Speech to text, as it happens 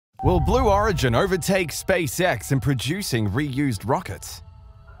Will Blue Origin overtake SpaceX in producing reused rockets?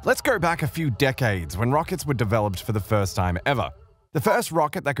 Let's go back a few decades when rockets were developed for the first time ever. The first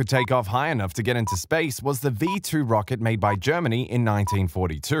rocket that could take off high enough to get into space was the V-2 rocket made by Germany in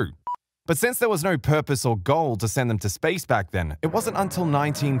 1942. But since there was no purpose or goal to send them to space back then, it wasn't until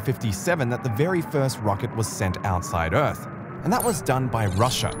 1957 that the very first rocket was sent outside Earth, and that was done by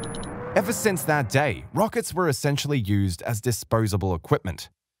Russia. Ever since that day, rockets were essentially used as disposable equipment.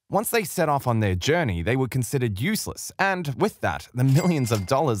 Once they set off on their journey, they were considered useless, and with that, the millions of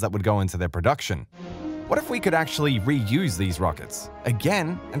dollars that would go into their production. What if we could actually reuse these rockets,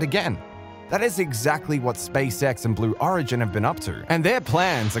 again and again? That is exactly what SpaceX and Blue Origin have been up to, and their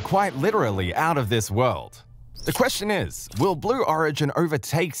plans are quite literally out of this world. The question is, will Blue Origin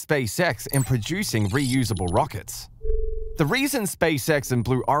overtake SpaceX in producing reusable rockets? The reason SpaceX and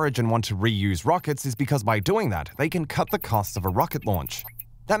Blue Origin want to reuse rockets is because by doing that, they can cut the cost of a rocket launch.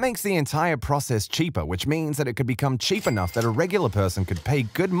 That makes the entire process cheaper, which means that it could become cheap enough that a regular person could pay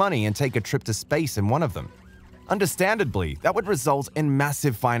good money and take a trip to space in one of them. Understandably, that would result in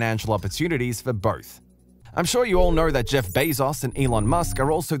massive financial opportunities for both. I'm sure you all know that Jeff Bezos and Elon Musk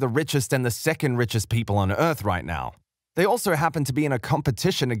are also the richest and the second richest people on Earth right now. They also happen to be in a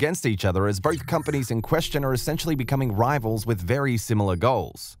competition against each other as both companies in question are essentially becoming rivals with very similar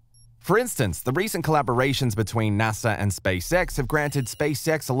goals. For instance, the recent collaborations between NASA and SpaceX have granted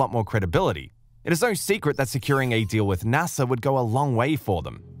SpaceX a lot more credibility. It is no secret that securing a deal with NASA would go a long way for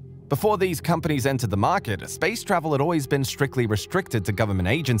them. Before these companies entered the market, space travel had always been strictly restricted to government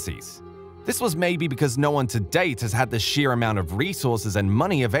agencies. This was maybe because no one to date has had the sheer amount of resources and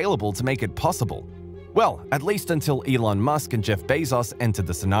money available to make it possible. Well, at least until Elon Musk and Jeff Bezos entered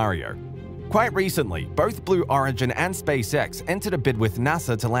the scenario. Quite recently, both Blue Origin and SpaceX entered a bid with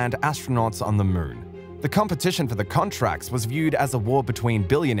NASA to land astronauts on the moon. The competition for the contracts was viewed as a war between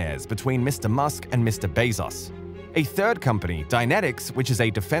billionaires between Mr. Musk and Mr. Bezos. A third company, Dynetics, which is a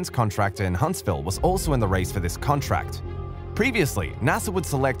defense contractor in Huntsville, was also in the race for this contract. Previously, NASA would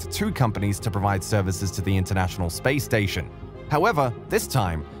select two companies to provide services to the International Space Station. However, this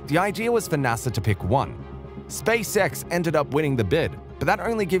time, the idea was for NASA to pick one. SpaceX ended up winning the bid, but that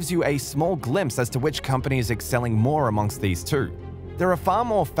only gives you a small glimpse as to which company is excelling more amongst these two. There are far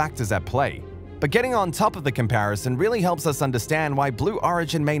more factors at play, but getting on top of the comparison really helps us understand why Blue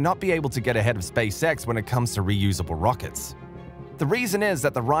Origin may not be able to get ahead of SpaceX when it comes to reusable rockets. The reason is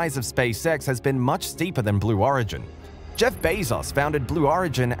that the rise of SpaceX has been much steeper than Blue Origin. Jeff Bezos founded Blue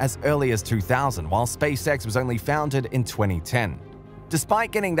Origin as early as 2000, while SpaceX was only founded in 2010.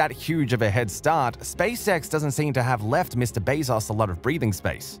 Despite getting that huge of a head start, SpaceX doesn't seem to have left Mr. Bezos a lot of breathing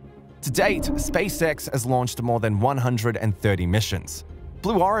space. To date, SpaceX has launched more than 130 missions.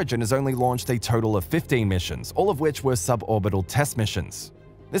 Blue Origin has only launched a total of 15 missions, all of which were suborbital test missions.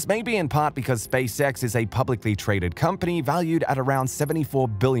 This may be in part because SpaceX is a publicly traded company valued at around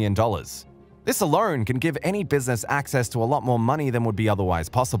 $74 billion. This alone can give any business access to a lot more money than would be otherwise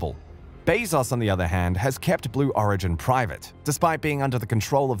possible. Bezos, on the other hand, has kept Blue Origin private. Despite being under the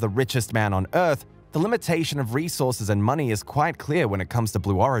control of the richest man on Earth, the limitation of resources and money is quite clear when it comes to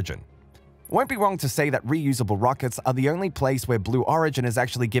Blue Origin. It won't be wrong to say that reusable rockets are the only place where Blue Origin is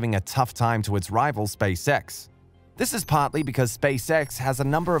actually giving a tough time to its rival SpaceX. This is partly because SpaceX has a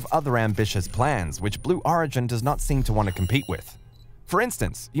number of other ambitious plans, which Blue Origin does not seem to want to compete with. For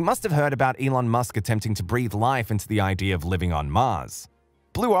instance, you must have heard about Elon Musk attempting to breathe life into the idea of living on Mars.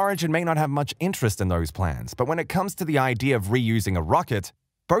 Blue Origin may not have much interest in those plans, but when it comes to the idea of reusing a rocket,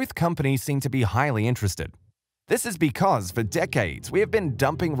 both companies seem to be highly interested. This is because, for decades, we have been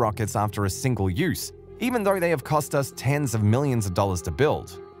dumping rockets after a single use, even though they have cost us tens of millions of dollars to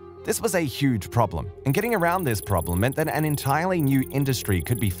build. This was a huge problem, and getting around this problem meant that an entirely new industry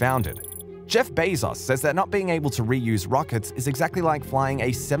could be founded. Jeff Bezos says that not being able to reuse rockets is exactly like flying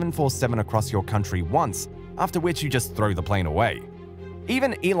a 747 across your country once, after which you just throw the plane away.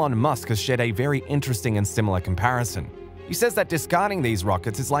 Even Elon Musk has shared a very interesting and similar comparison. He says that discarding these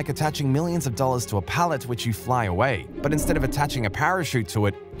rockets is like attaching millions of dollars to a pallet which you fly away, but instead of attaching a parachute to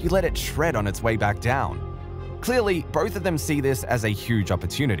it, you let it shred on its way back down. Clearly, both of them see this as a huge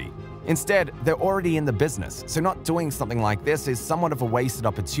opportunity. Instead, they're already in the business, so not doing something like this is somewhat of a wasted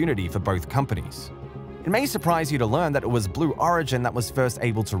opportunity for both companies. It may surprise you to learn that it was Blue Origin that was first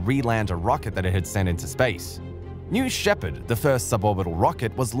able to re-land a rocket that it had sent into space. New Shepard, the first suborbital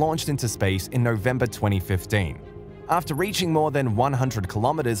rocket, was launched into space in November 2015. After reaching more than 100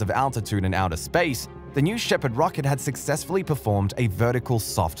 kilometers of altitude in outer space, the New Shepard rocket had successfully performed a vertical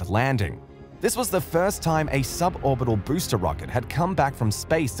soft landing. This was the first time a suborbital booster rocket had come back from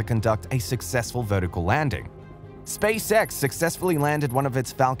space to conduct a successful vertical landing. SpaceX successfully landed one of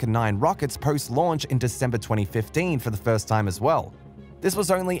its Falcon 9 rockets post-launch in December 2015 for the first time as well. This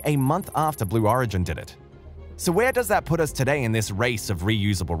was only a month after Blue Origin did it. So where does that put us today in this race of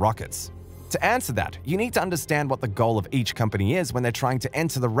reusable rockets? To answer that, you need to understand what the goal of each company is when they're trying to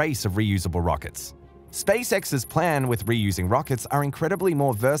enter the race of reusable rockets. SpaceX's plan with reusing rockets are incredibly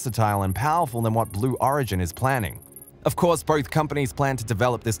more versatile and powerful than what Blue Origin is planning. Of course, both companies plan to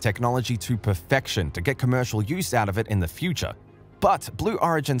develop this technology to perfection to get commercial use out of it in the future. But Blue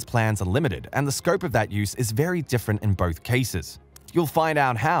Origin's plans are limited, and the scope of that use is very different in both cases. You'll find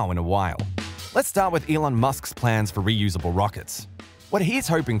out how in a while. Let's start with Elon Musk's plans for reusable rockets. What he's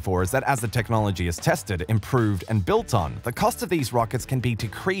hoping for is that as the technology is tested, improved, and built on, the cost of these rockets can be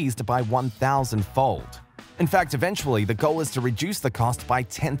decreased by 1,000-fold. In fact, eventually, the goal is to reduce the cost by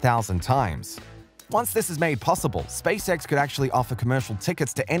 10,000 times. Once this is made possible, SpaceX could actually offer commercial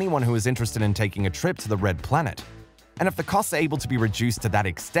tickets to anyone who is interested in taking a trip to the Red Planet. And if the costs are able to be reduced to that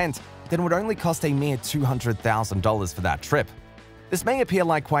extent, then it would only cost a mere $200,000 for that trip. This may appear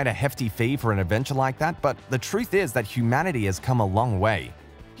like quite a hefty fee for an adventure like that, but the truth is that humanity has come a long way.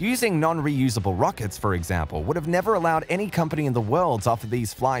 Using non-reusable rockets, for example, would have never allowed any company in the world to offer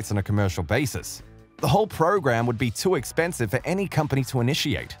these flights on a commercial basis. The whole program would be too expensive for any company to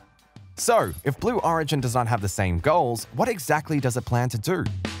initiate. So, if Blue Origin does not have the same goals, what exactly does it plan to do?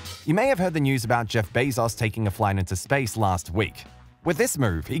 You may have heard the news about Jeff Bezos taking a flight into space last week. With this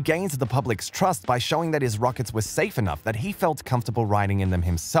move, he gained the public's trust by showing that his rockets were safe enough that he felt comfortable riding in them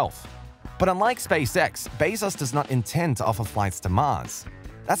himself. But unlike SpaceX, Bezos does not intend to offer flights to Mars.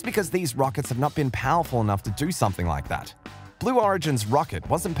 That's because these rockets have not been powerful enough to do something like that. Blue Origin's rocket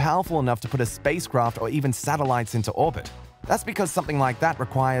wasn't powerful enough to put a spacecraft or even satellites into orbit. That's because something like that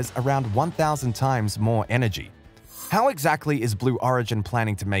requires around 1,000 times more energy. How exactly is Blue Origin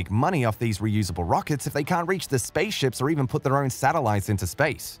planning to make money off these reusable rockets if they can't reach the spaceships or even put their own satellites into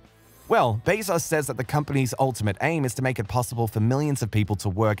space? Well, Bezos says that the company's ultimate aim is to make it possible for millions of people to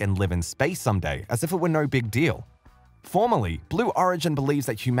work and live in space someday, as if it were no big deal. Formally, Blue Origin believes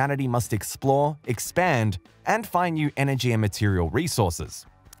that humanity must explore, expand, and find new energy and material resources.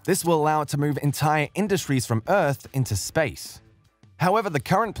 This will allow it to move entire industries from Earth into space. However, the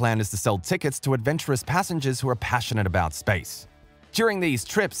current plan is to sell tickets to adventurous passengers who are passionate about space. During these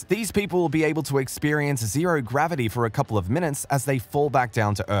trips, these people will be able to experience zero gravity for a couple of minutes as they fall back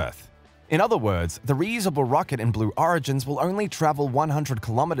down to Earth. In other words, the reusable rocket in Blue Origins will only travel 100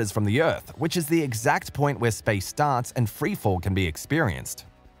 kilometers from the Earth, which is the exact point where space starts and freefall can be experienced.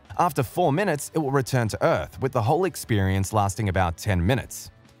 After 4 minutes, it will return to Earth, with the whole experience lasting about 10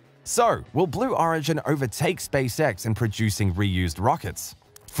 minutes. So, will Blue Origin overtake SpaceX in producing reused rockets?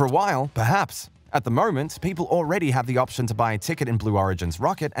 For a while, perhaps. At the moment, people already have the option to buy a ticket in Blue Origin's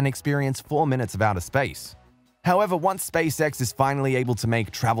rocket and experience 4 minutes of outer space. However, once SpaceX is finally able to make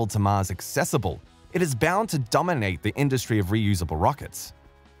travel to Mars accessible, it is bound to dominate the industry of reusable rockets.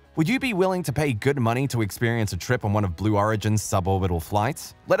 Would you be willing to pay good money to experience a trip on one of Blue Origin's suborbital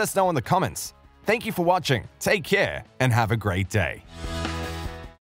flights? Let us know in the comments. Thank you for watching, take care, and have a great day.